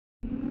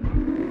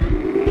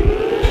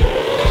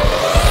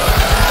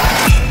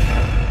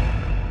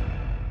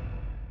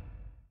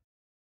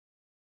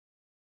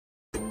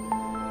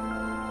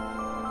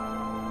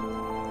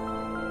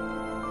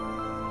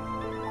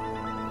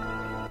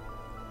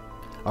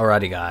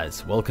Alrighty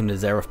guys, welcome to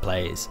Xerath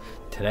Plays.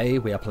 Today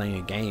we are playing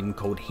a game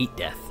called Heat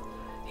Death.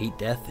 Heat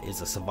Death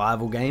is a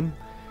survival game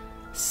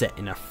set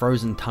in a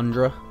frozen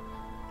tundra.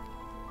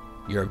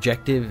 Your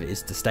objective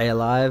is to stay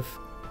alive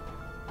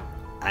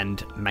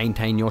and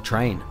maintain your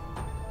train.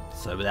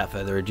 So without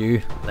further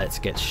ado, let's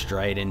get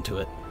straight into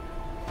it.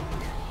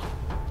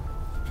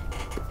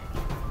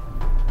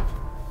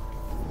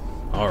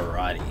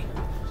 Alrighty,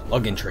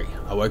 login tree.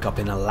 I woke up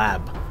in a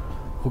lab,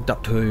 hooked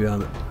up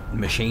to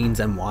machines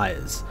and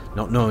wires,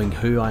 not knowing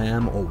who I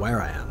am or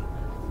where I am.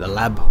 The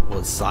lab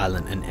was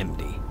silent and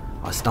empty.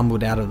 I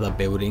stumbled out of the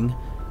building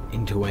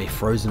into a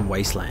frozen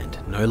wasteland.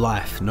 No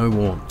life, no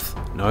warmth,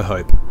 no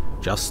hope,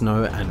 just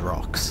snow and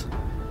rocks.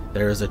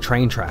 There is a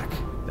train track,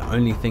 the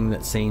only thing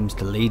that seems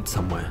to lead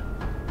somewhere.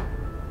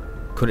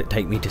 Could it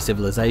take me to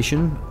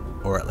civilization,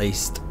 or at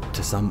least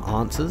to some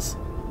answers?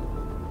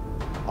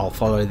 I'll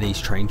follow these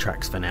train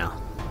tracks for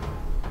now.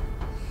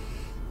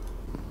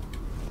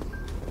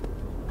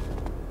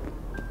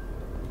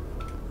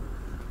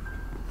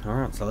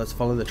 Alright, so let's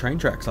follow the train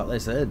tracks like they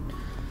said.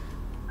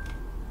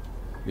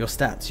 Your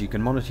stats. You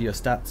can monitor your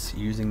stats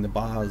using the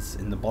bars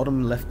in the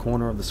bottom left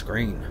corner of the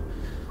screen.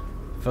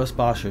 First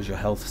bar shows your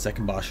health,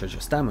 second bar shows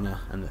your stamina,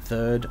 and the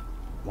third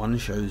one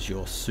shows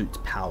your suit's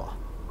power.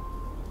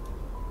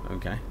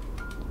 Okay.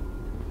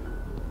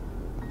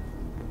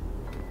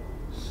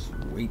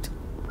 Sweet.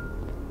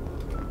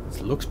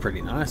 This looks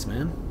pretty nice,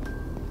 man.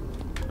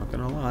 Not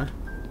gonna lie.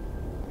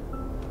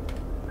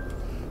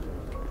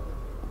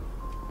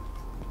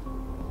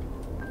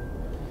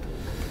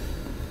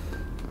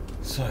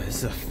 So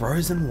it's a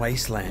frozen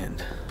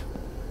wasteland.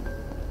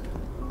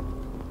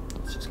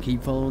 Let's just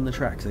keep following the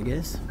tracks, I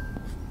guess.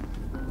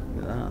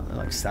 Look at that, they're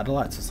like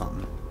satellites or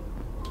something.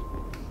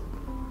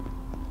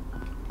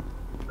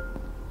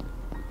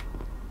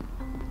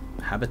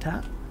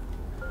 Habitat?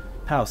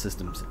 Power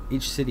systems.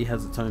 Each city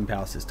has its own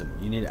power system.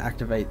 You need to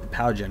activate the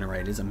power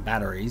generators and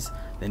batteries,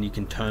 then you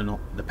can turn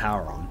the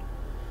power on.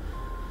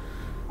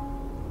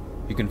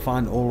 You can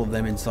find all of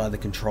them inside the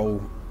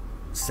control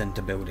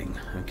center building.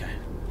 Okay.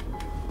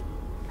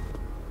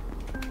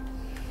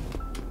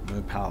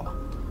 No power.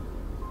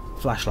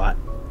 Flashlight.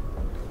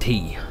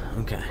 T.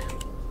 Okay.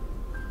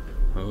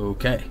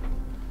 Okay.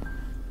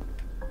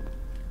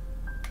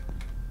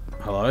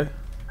 Hello?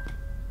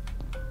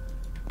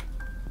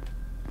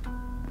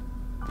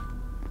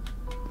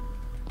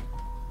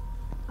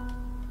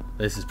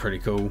 This is pretty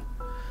cool.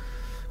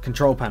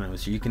 Control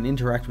panels. You can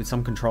interact with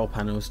some control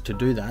panels. To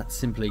do that,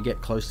 simply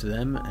get close to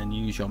them and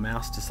use your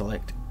mouse to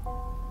select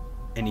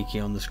any key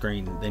on the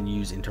screen, then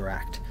use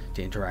interact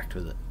to interact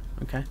with it.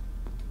 Okay.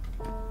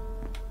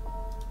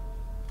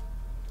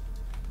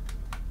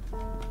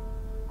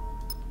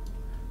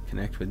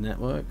 Connect with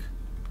network.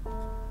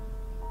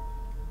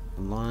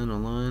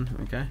 Online,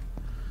 okay.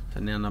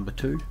 So now number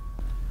 2.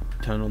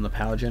 Turn on the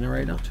power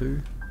generator.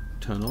 2.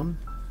 Turn on.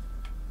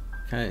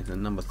 Okay,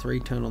 then number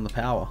 3, turn on the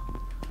power.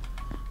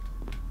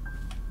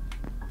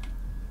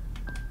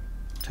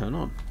 Turn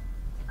on.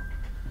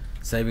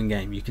 Saving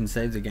game. You can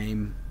save the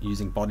game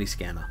using body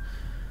scanner.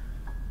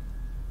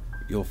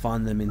 You'll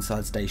find them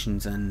inside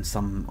stations and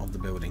some of the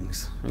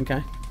buildings.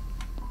 Okay.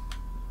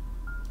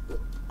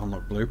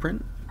 Unlock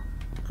blueprint.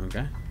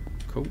 Okay,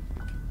 cool.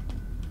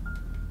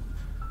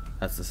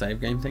 That's the save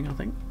game thing, I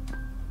think.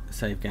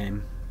 Save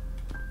game.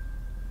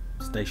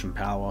 Station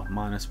power,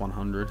 minus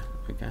 100.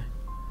 Okay.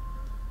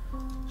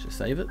 Just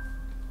save it.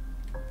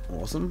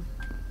 Awesome.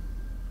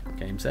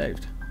 Game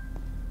saved.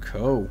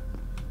 Cool.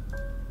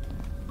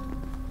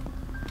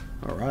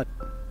 Alright.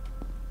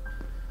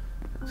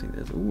 I think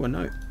there's... ooh, a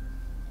note.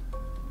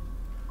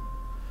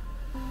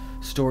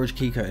 Storage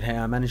keycode. Hey,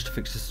 I managed to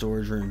fix the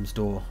storage room's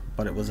door,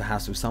 but it was a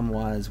hassle. Some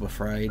wires were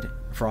fried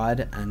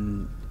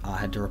and I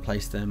had to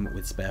replace them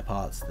with spare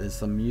parts. There's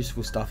some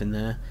useful stuff in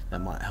there that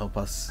might help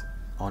us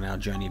on our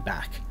journey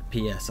back.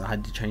 P.S. I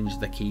had to change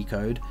the key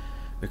code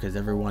because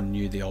everyone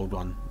knew the old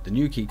one. The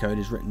new key code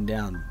is written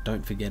down.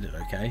 Don't forget it,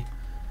 okay?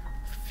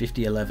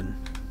 5011.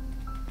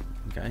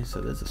 Okay,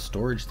 so there's a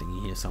storage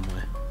thingy here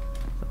somewhere.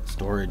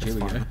 Storage, here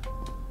we go.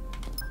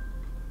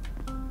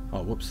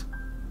 Oh, whoops.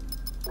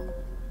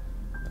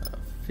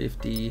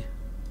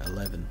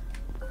 5011.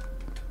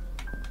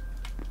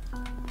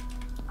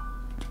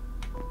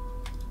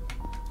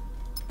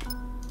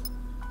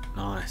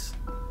 Nice.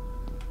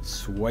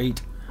 Sweet.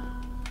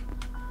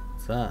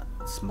 What's that?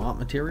 Smart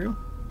material?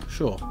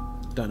 Sure.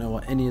 Don't know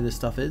what any of this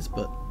stuff is,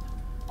 but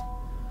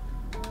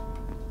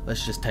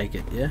let's just take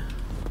it, yeah?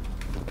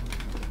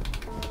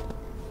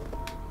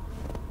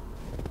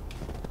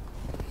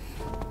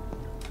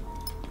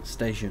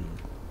 Station.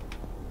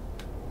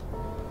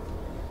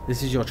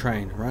 This is your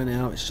train. Right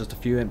now it's just a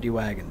few empty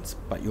wagons,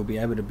 but you'll be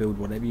able to build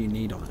whatever you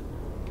need on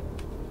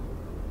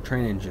it.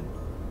 Train engine.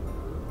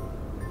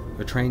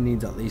 Your train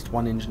needs at least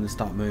one engine to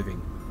start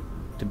moving.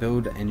 To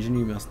build an engine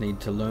you must need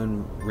to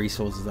learn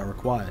resources are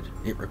required.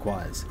 It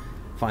requires.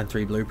 Find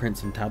 3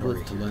 blueprints and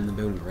tablets to learn the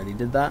building. Already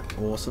did that.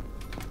 Awesome.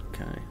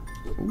 Okay.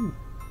 Ooh.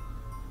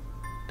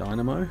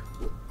 Dynamo.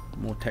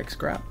 More tech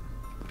scrap.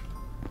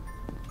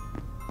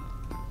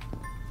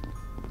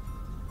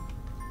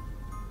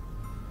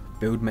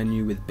 Build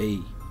menu with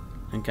B.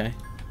 Okay.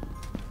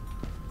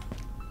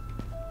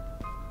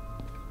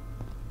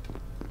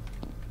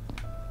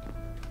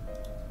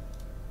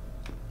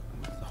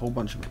 There's a whole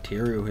bunch of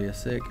material here,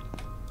 sick.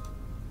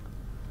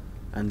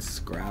 And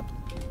scrap.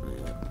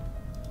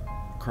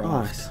 Craft.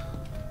 Nice.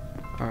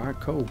 Alright,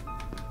 cool.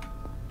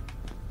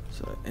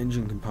 So,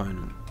 engine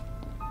component.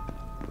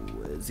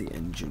 Where's the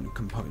engine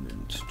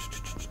component?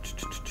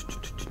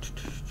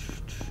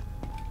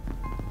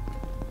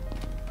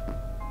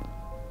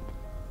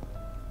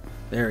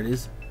 There it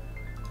is.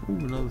 Ooh,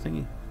 another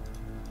thingy.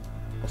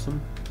 Awesome.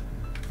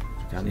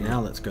 Okay, now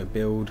let's go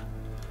build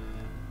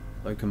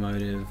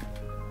locomotive.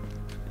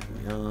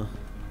 Here we are.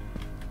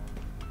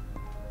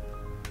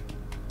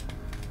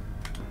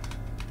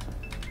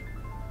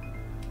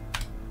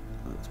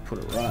 Let's put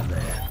it right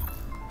there.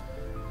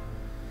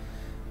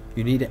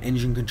 You need an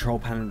engine control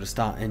panel to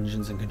start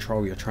engines and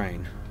control your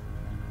train.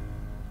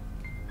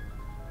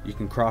 You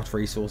can craft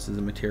resources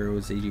and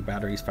materials, e.g.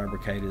 batteries,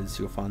 fabricators.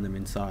 You'll find them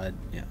inside.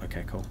 Yeah,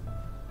 okay, cool.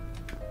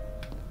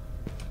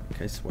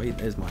 Okay, sweet.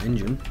 There's my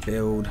engine.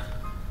 Build.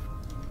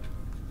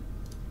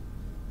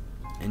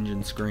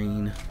 Engine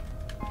screen.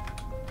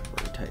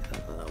 Rotate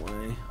that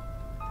way.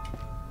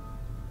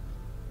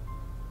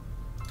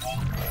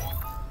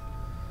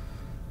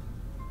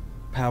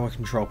 Power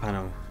control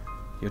panel.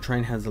 Your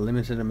train has a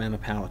limited amount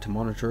of power. To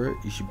monitor it,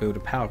 you should build a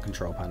power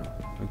control panel.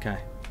 Okay.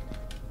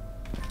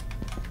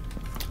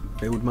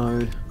 Build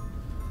mode.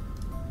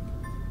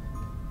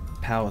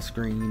 Power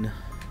screen.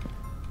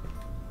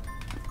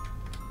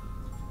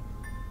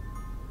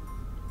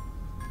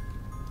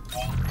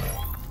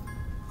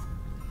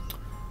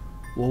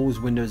 Walls,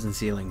 windows and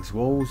ceilings.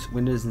 Walls,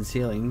 windows and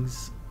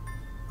ceilings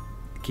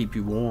keep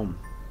you warm.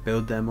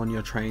 Build them on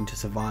your train to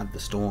survive the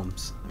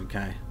storms.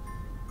 Okay.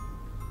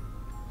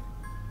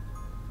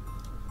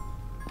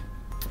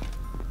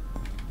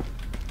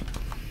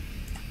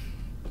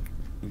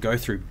 Go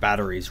through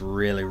batteries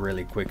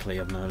really quickly,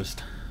 I've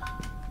noticed.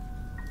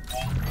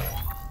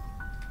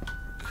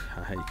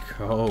 Okay,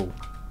 cool.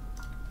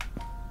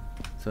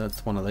 So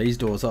that's one of these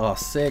doors. Oh,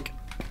 sick.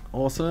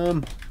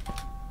 Awesome.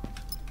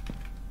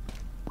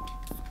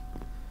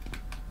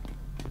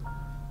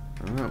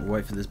 Alright, we'll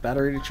wait for this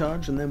battery to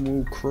charge and then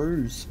we'll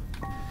cruise.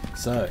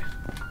 So,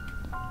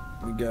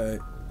 we go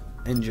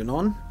engine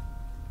on.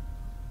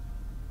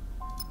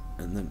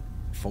 And then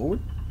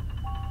forward.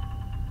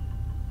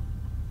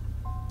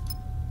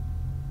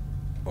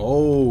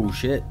 Oh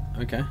shit,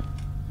 okay.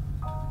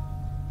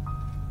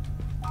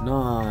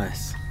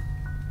 Nice.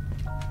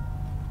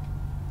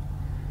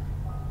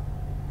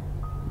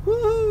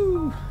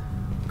 Woo!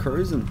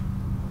 Cruising.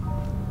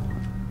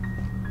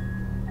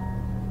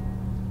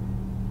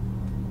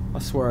 I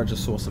swear I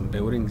just saw some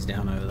buildings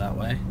down over that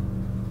way.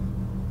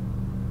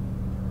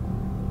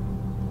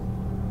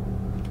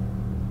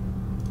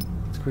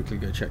 Let's quickly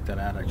go check that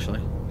out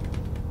actually.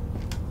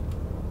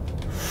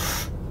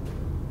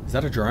 Is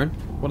that a drone?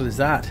 What is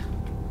that?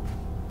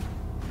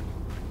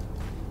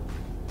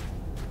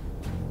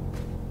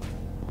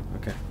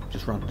 Okay,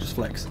 just run, just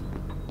flex.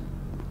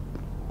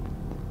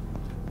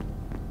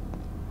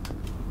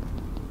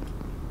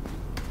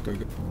 Go,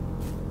 go.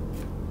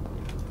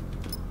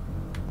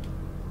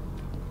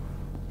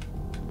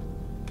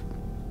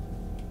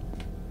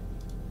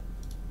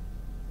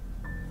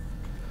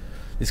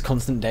 This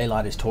constant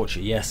daylight is torture.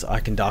 Yes, I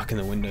can darken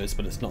the windows,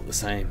 but it's not the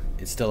same.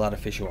 It's still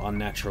artificial,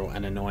 unnatural,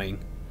 and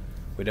annoying.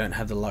 We don't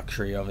have the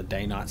luxury of a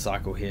day-night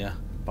cycle here,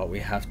 but we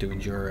have to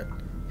endure it.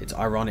 It's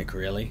ironic,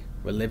 really.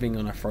 We're living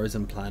on a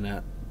frozen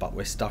planet, but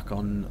we're stuck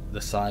on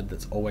the side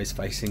that's always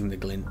facing the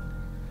glint.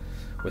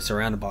 We're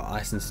surrounded by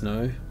ice and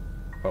snow,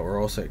 but we're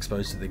also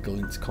exposed to the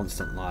glint's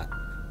constant light.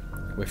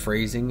 We're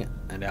freezing,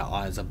 and our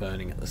eyes are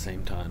burning at the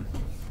same time.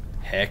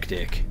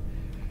 Hectic.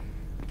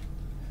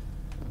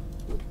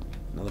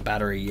 Another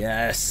battery,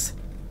 yes!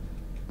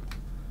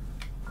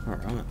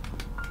 Alright.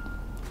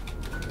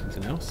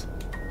 Anything else?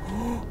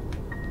 I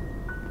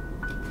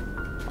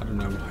don't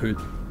know who...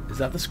 Is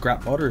that the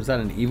scrap bot or is that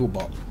an evil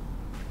bot?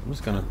 I'm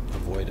just gonna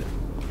avoid it.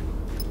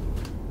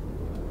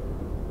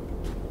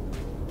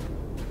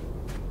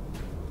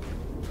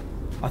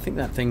 I think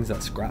that thing's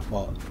that scrap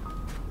bot.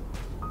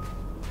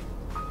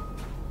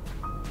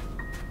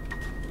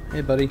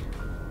 Hey buddy.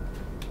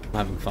 I'm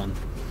having fun.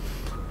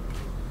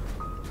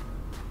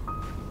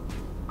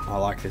 I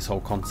like this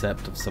whole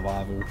concept of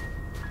survival.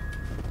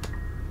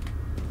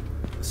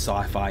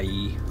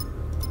 Sci-fi-y.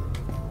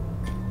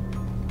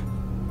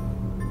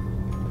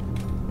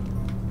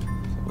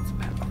 So what's the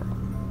power on?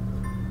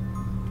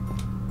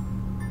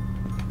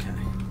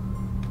 Okay.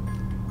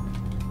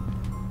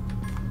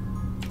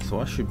 So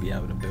I should be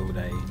able to build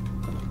a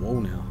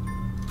wall now.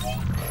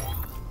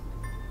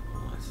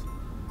 Nice.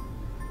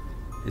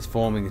 It's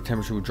forming, the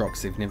temperature will drop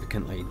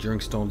significantly. During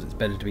storms it's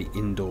better to be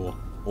indoor.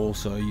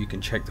 Also, you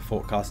can check the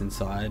forecast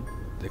inside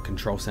the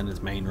control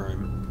center's main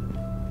room.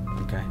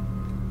 Okay.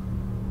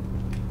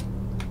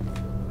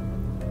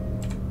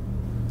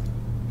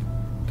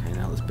 Okay,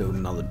 now let's build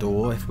another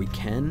door if we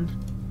can.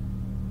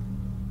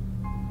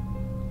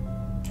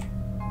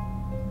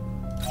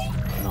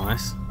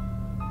 nice.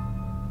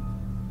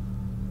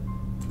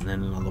 And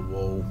then another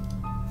wall.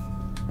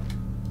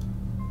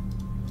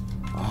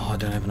 Oh, I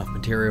don't have enough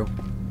material.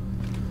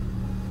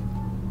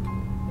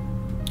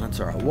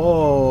 That's alright.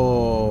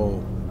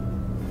 Whoa!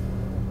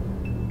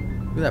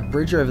 Look at that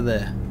bridge over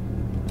there.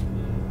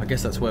 I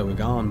guess that's where we're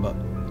going, but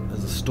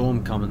there's a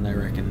storm coming, they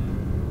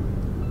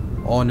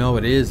reckon. Oh no,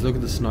 it is. Look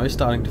at the snow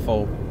starting to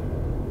fall.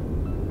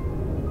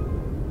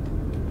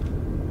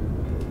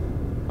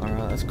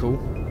 Alright, that's cool.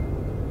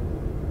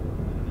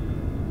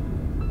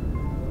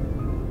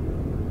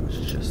 Let's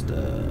just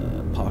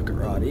park it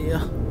right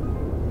here.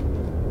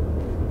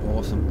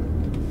 Awesome.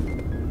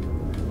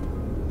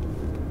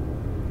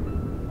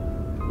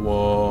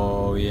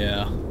 Whoa,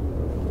 yeah.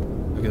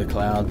 Look at the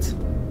clouds.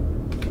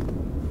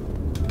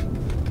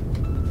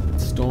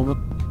 Storming.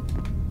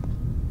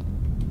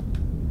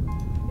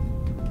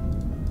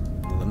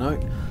 Another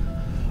note.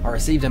 I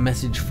received a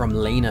message from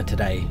Lena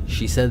today.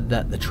 She said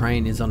that the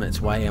train is on its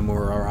way and will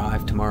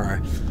arrive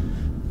tomorrow.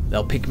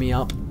 They'll pick me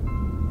up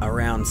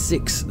around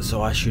 6,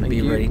 so I should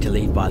be ready to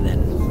leave by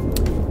then.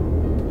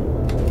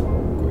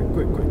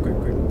 Quick.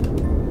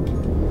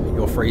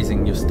 You're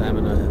freezing your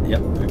stamina.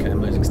 Yep, okay,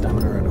 I'm losing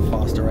stamina at a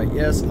faster rate.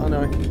 Yes, I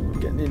know.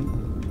 Getting in.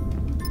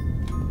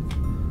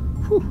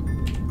 Whew.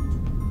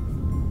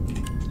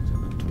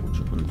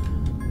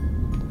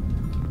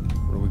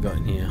 What have we got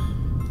in here?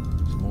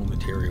 Some more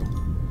material.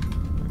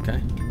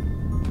 Okay.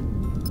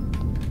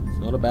 It's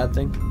not a bad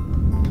thing.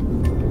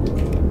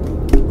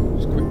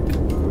 Just quick.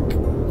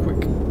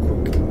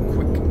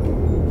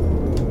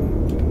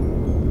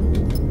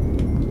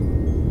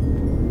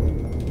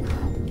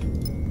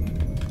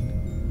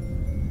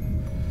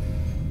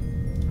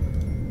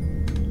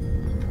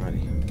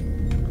 Alrighty.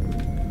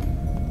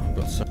 I've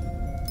got some.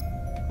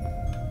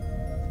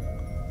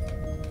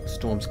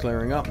 Storm's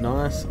clearing up,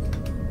 nice.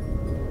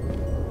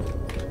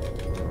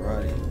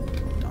 Alrighty.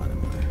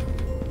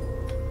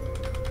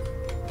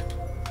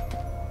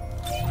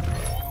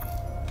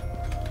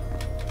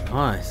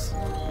 Nice.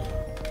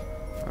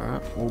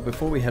 Alright, well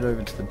before we head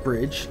over to the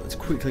bridge, let's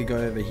quickly go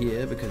over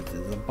here because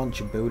there's a bunch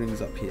of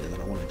buildings up here that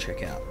I want to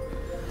check out.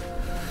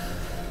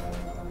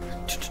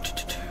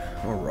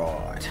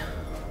 Alright.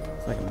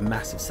 It's like a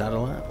massive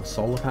satellite or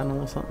solar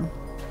panel or something.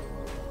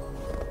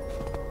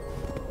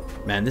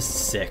 Man, this is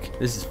sick.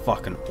 This is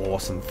fucking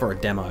awesome for a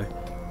demo.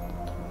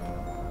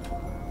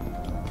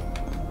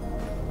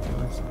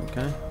 Nice,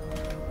 okay.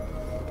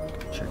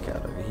 Check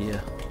out over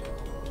here.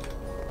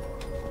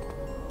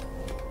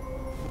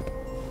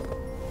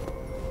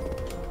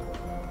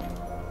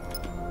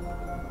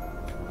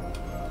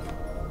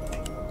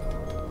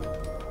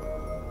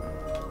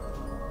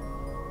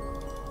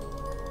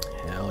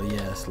 Hell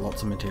yes,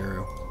 lots of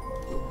material.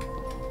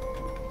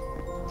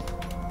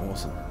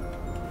 Awesome.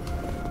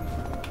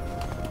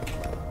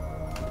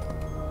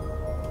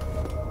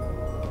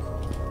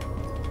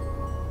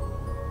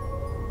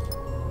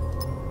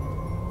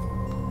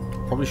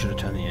 Probably should have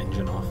turned the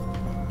engine off.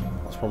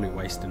 It's probably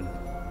wasting.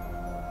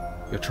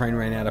 Your train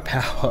ran out of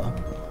power.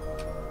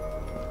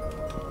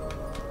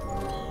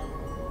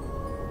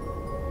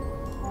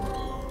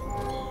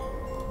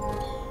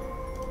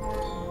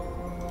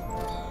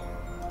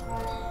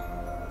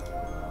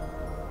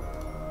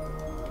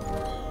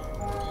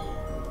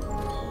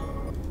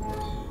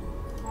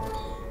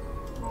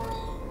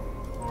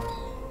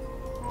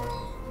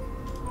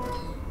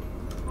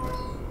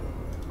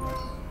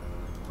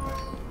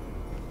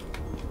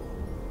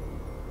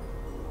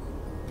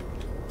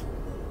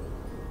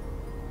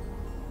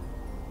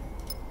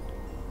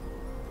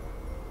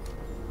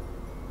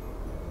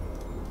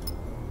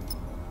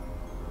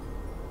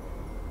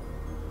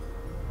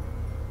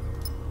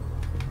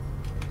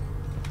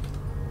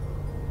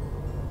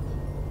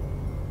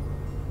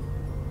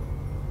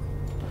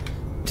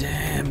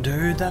 Damn,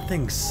 dude, that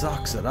thing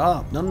sucks it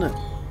up, doesn't it?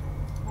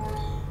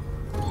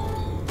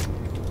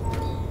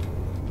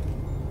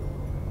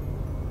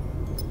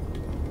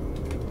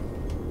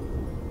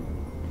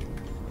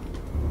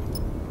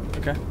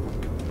 Okay.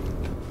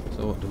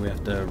 So what, do we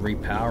have to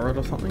repower it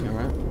or something?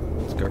 Alright,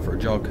 let's go for a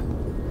jog.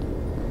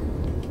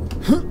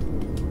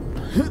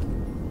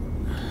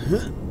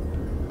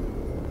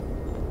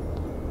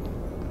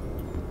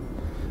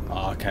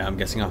 Oh, okay, I'm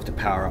guessing I have to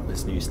power up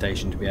this new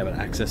station to be able to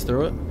access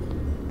through it.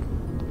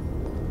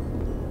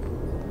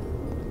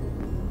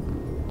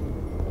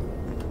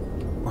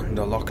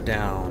 Under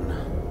lockdown.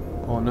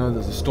 Oh no,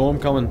 there's a storm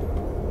coming.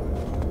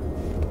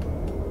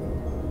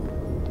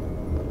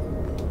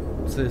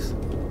 What's this?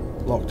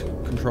 Locked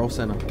control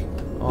center.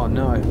 Oh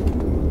no.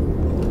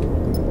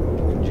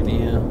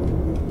 Engineer.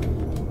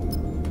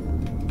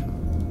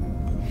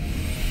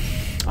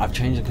 I've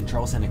changed the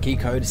control center key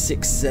code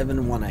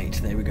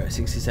 6718. There we go,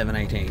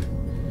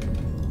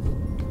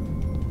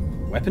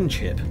 6718. Weapon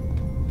chip.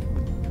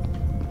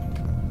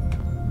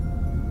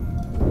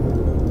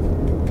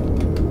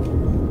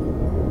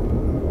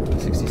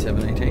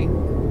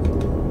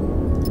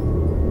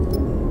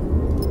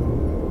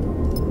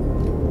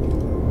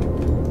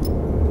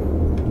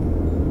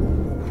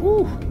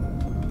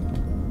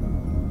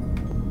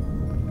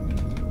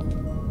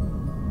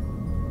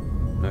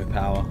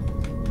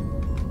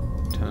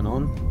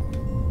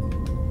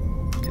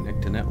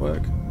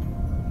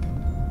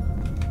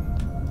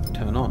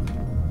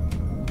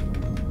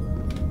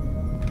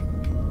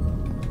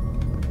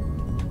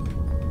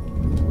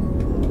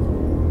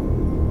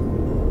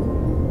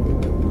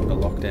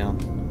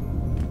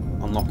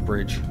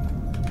 bridge.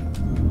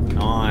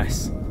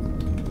 Nice.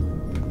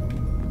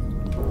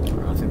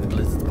 Alright, I think the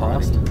blizzard's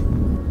passed.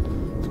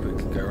 Let's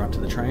quickly go right to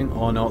the train.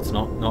 Oh, no, it's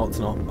not. No, it's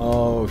not.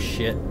 Oh,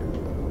 shit.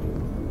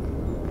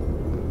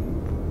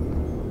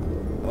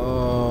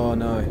 Oh,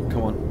 no.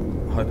 Come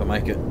on. I hope I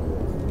make it.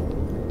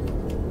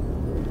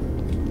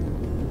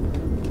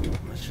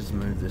 Let's just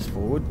move this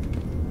forward.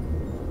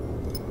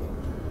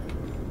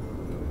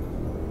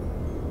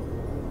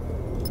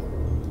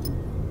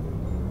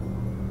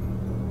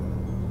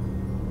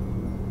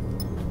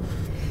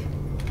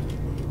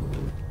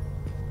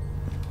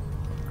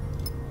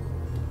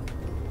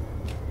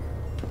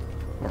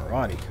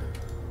 Alrighty.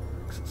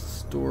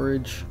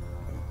 Storage.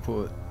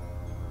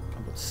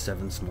 I've got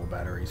 7 small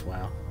batteries.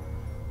 Wow.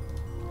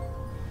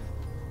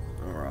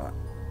 Alright.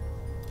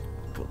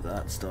 Put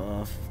that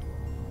stuff.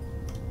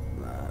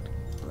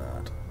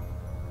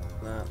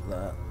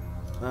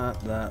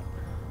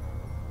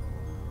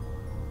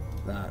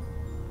 That.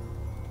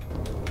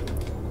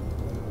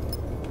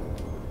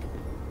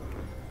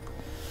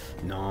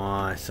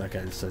 Nice.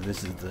 Okay, so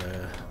this is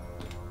the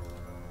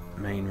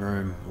main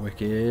room.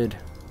 Wicked.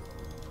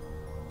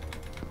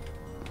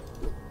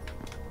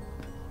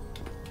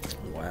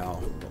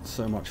 Wow, got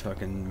so much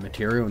fucking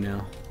material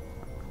now.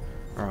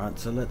 Alright,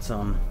 so let's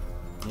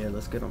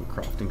let's get on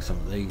crafting some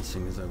of these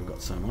things that we've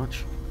got so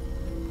much.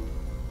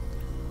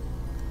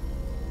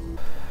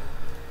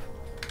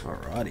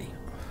 Alrighty.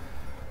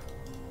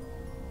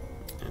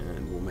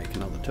 And we'll make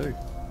another 2.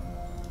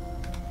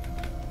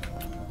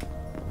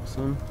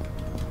 Awesome.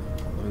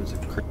 Those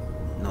are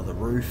another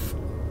roof.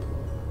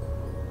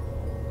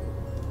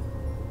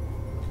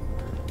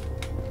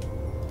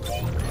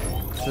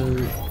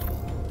 Two.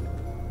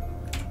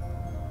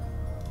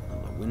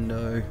 Another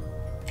window.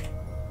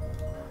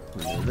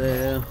 Window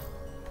there.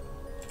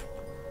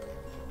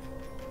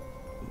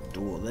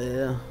 Door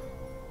there.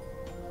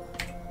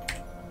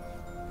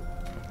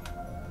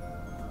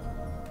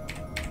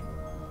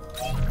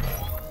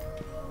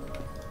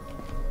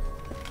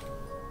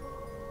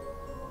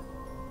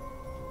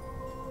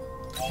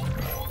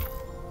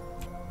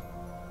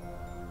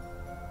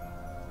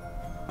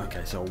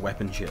 Okay, so a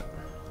weapon chip.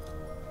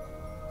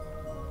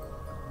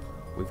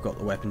 We've got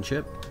the weapon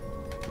chip.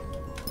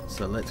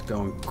 So let's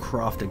go and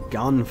craft a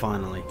gun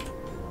finally.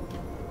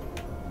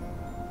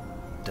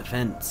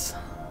 Defense.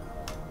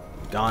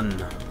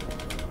 Gun.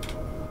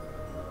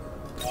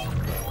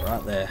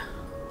 Right there.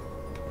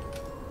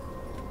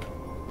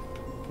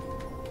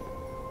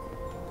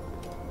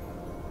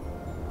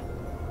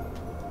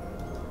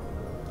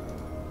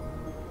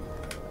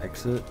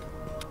 Exit.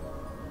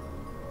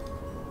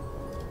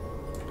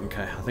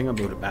 Okay, I think I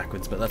built it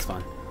backwards, but that's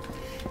fine.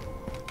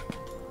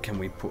 Can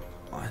we put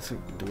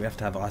do we have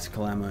to have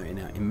icicle ammo in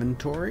our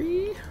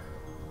inventory?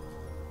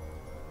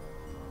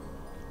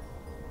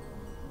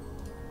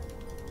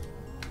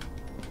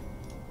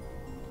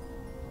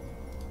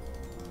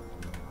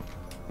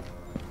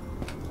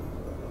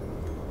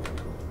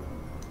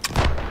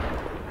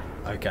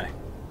 Okay.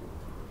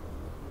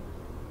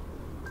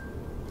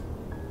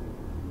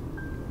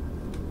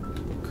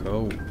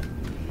 Cool.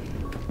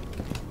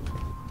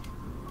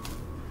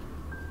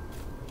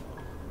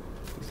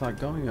 It's like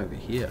going over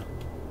here.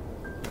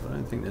 I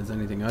don't think there's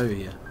anything over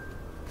here.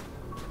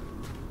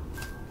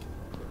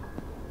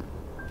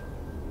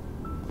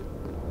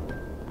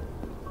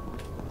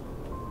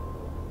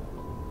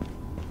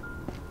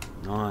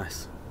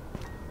 Nice.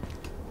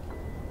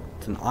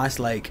 It's an ice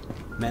lake.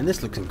 Man,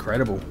 this looks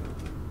incredible.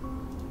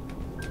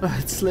 Oh,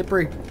 it's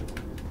slippery.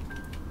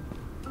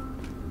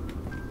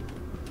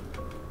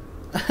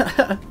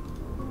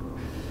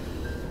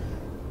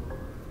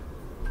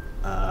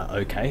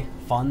 Okay.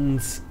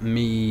 Funds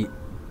me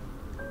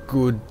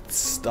good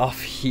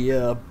stuff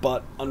here,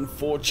 but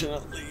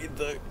unfortunately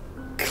the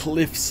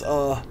cliffs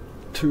are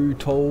too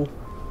tall.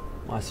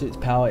 My suit's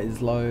power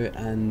is low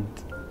and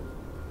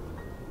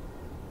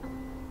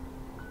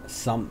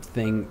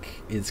something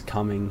is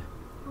coming.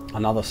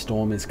 Another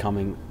storm is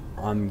coming.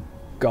 I'm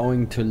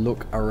going to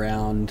look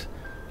around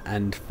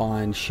and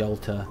find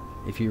shelter.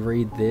 If you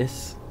read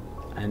this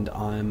and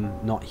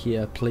I'm not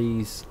here,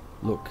 please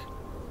look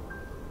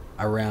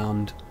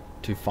around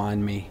to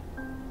find me,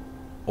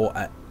 or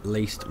at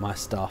least my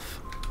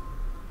stuff.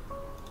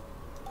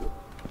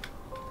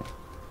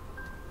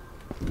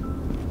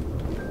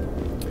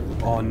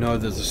 Oh no,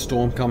 there's a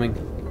storm coming.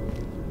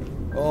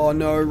 Oh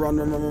no, run,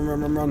 run, run,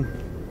 run, run, run.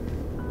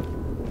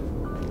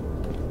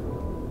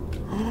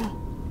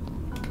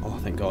 Oh,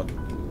 thank God.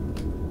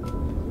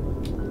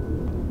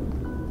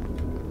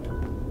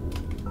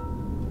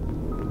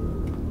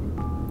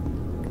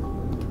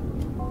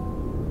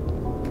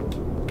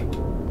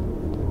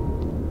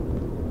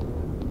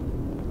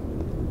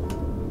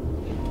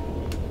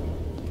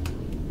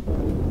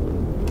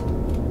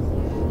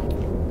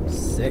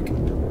 Sick.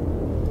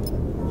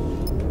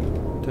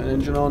 Turn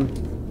engine on.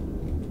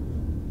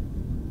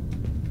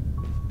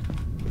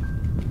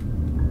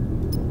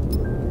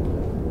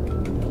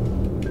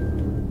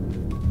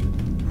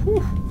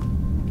 Whew.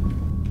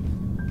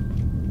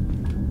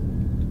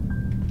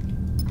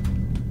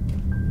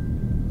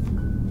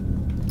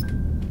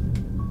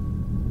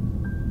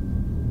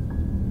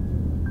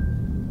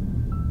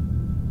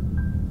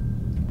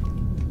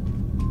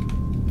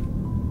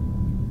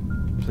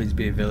 Please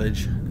be a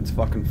village. It's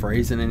fucking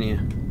freezing in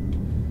here.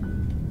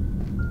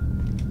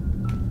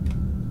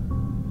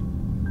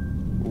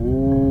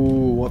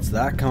 Ooh, what's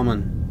that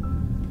coming?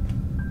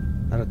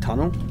 Is that a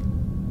tunnel?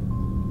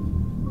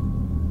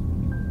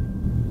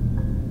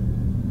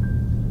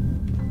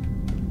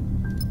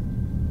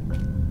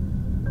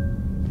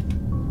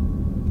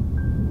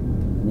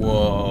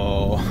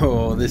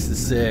 Whoa, this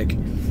is sick.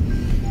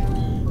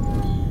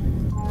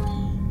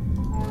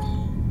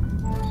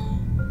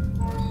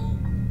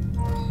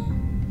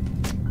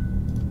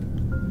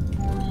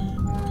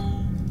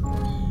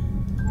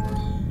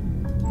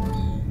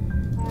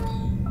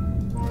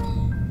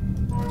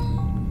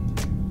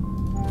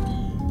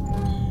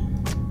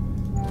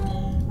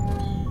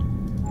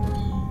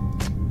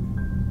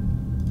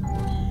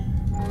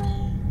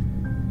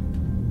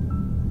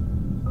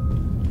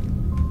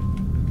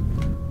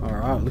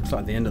 Alright, looks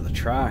like the end of the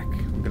track.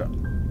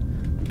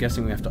 I'm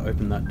guessing we have to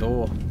open that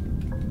door.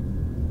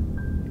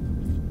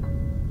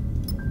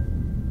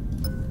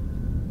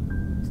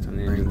 Let's turn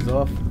the engines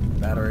off.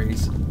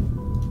 Batteries.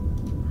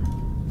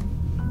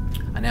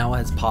 An hour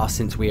has passed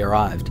since we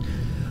arrived.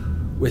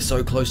 We're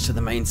so close to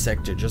the main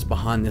sector, just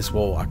behind this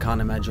wall. I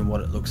can't imagine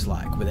what it looks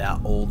like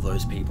without all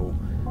those people.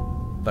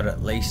 But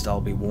at least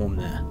I'll be warm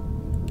there.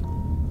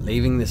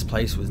 Leaving this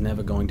place was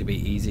never going to be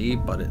easy,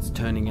 but it's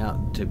turning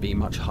out to be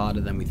much harder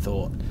than we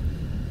thought.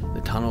 The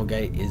tunnel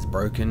gate is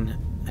broken,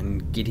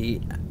 and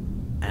Giddy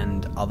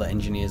and other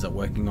engineers are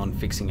working on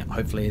fixing it.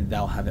 Hopefully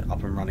they'll have it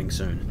up and running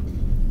soon.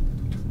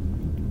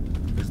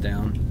 Goes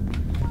down.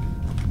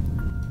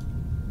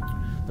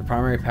 The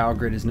primary power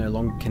grid is no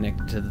longer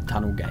connected to the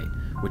tunnel gate,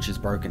 which is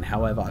broken.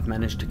 However, I've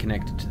managed to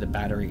connect it to the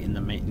battery in the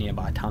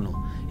nearby tunnel.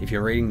 If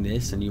you're reading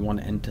this and you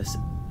want to enter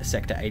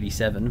Sector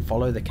 87,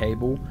 follow the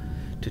cable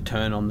to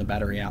turn on the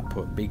battery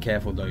output. Be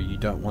careful though, you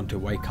don't want to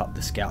wake up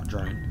the scout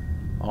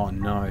drone. Oh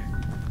no.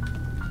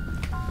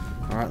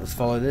 Alright, let's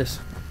follow this.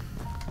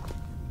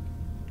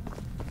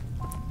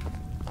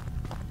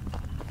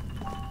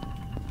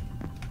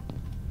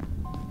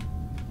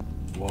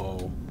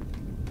 Whoa.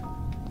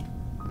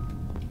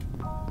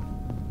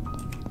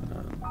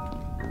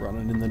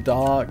 Running in the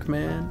dark,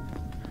 man.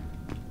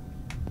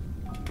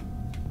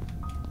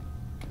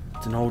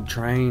 It's an old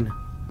train.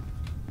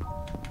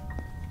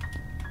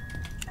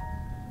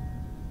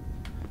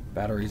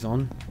 Batteries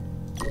on.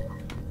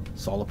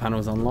 Solar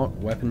panels unlocked.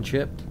 Weapon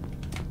chipped.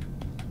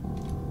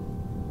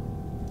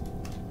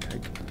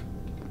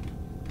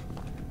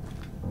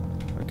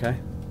 Okay.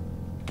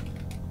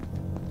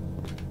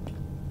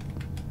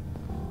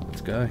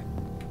 Let's go.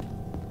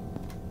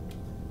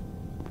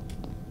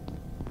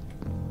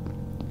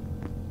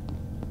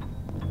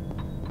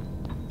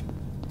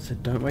 So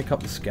don't wake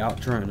up the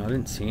scout drone. I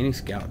didn't see any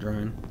scout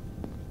drone.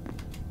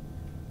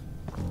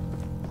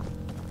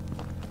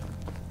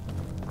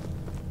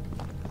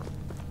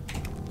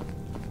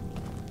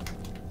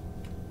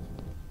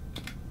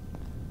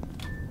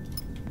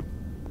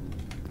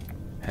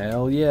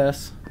 Hell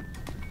yes.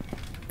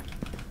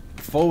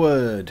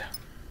 Forward.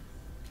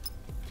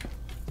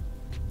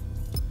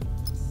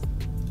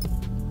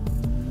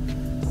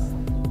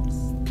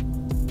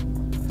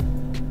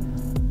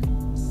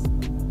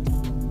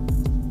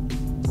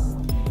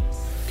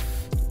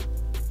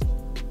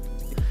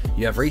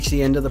 You have reached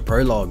the end of the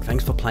prologue.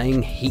 Thanks for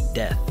playing Heat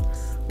Death.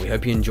 We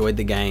hope you enjoyed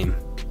the game.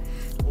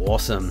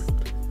 Awesome.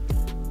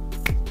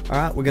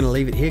 Alright, we're going to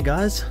leave it here,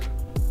 guys.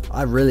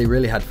 I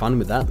really had fun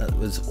with that. That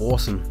was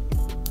awesome.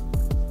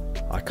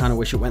 I kind of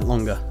wish it went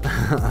longer.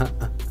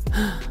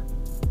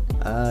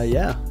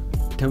 Yeah,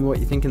 tell me what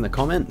you think in the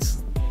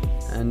comments.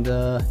 And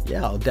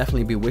yeah, I'll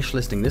definitely be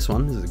wishlisting this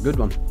one. This is a good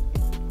one.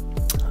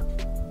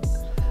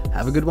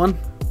 Have a good one.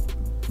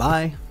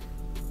 Bye.